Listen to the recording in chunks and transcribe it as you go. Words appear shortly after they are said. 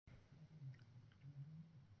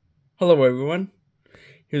Hello everyone,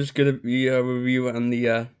 here's going to be a review on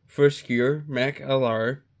the first gear Mack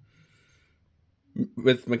LR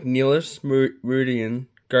with McNeilus Meridian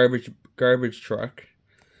garbage truck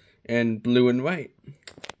and blue and white.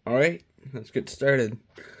 Alright, let's get started.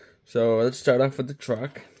 So let's start off with the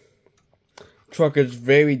truck. Truck is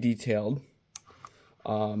very detailed.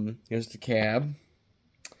 Here's the cab.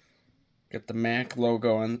 Got the Mack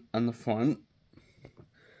logo on the front.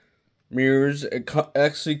 Mirrors, it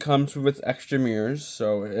actually comes with extra mirrors,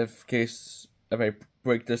 so if I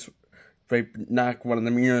knock one of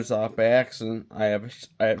the mirrors off by accident, I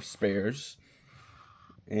have spares.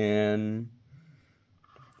 And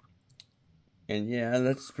yeah,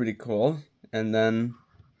 that's pretty cool. And then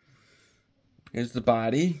here's the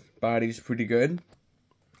body. Body's pretty good.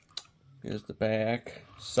 Here's the back,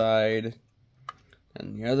 side,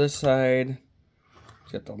 and the other side.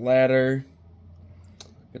 Got the ladder.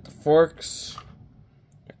 Got the forks,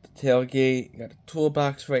 got the tailgate, got a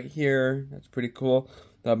toolbox right here. That's pretty cool.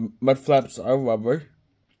 The mud flaps are rubber.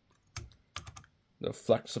 They're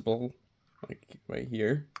flexible, like right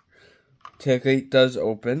here. Tailgate does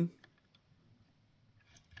open.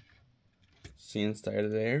 See inside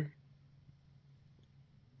of there.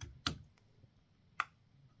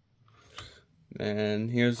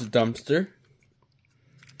 And here's the dumpster.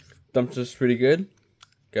 Dumpster's pretty good.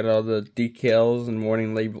 Got all the decals and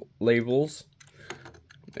warning labels.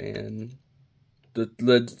 And the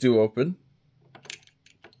lids do open.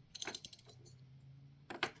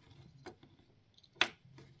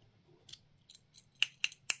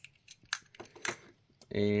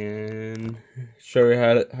 And show you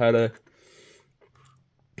how to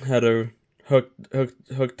hook the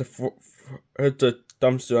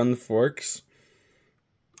dumpster on the forks.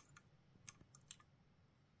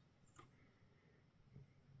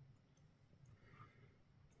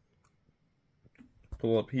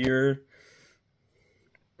 Pull up here,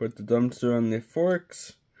 put the dumpster on the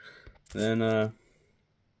forks, then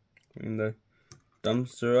bring the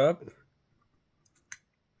dumpster up.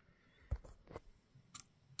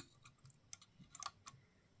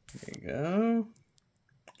 There you go.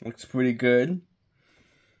 Looks pretty good.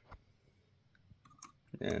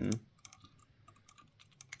 And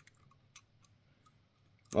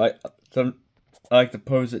I like to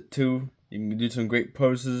pose it too. You can do some great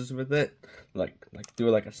poses with it, like do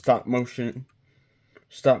like a stop motion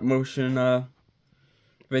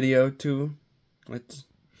video too. It's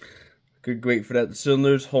great for that. The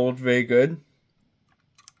cylinders hold very good.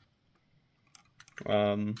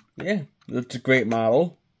 Yeah, it's a great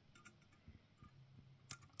model.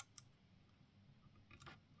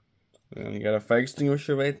 And you got a fire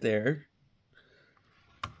extinguisher right there.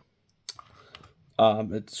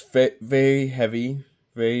 It's very heavy.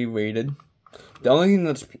 Very weighted. The only thing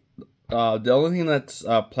that's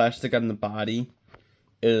plastic on the body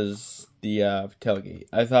is the tailgate.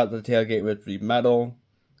 I thought the tailgate would be metal,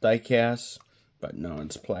 die-cast, but no,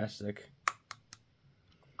 it's plastic.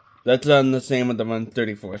 That's on the same with the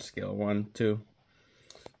 1/34 scale, 1, 2.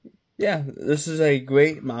 Yeah, this is a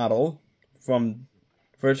great model from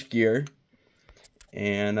First Gear,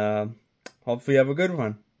 and hopefully you have a good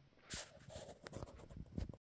one.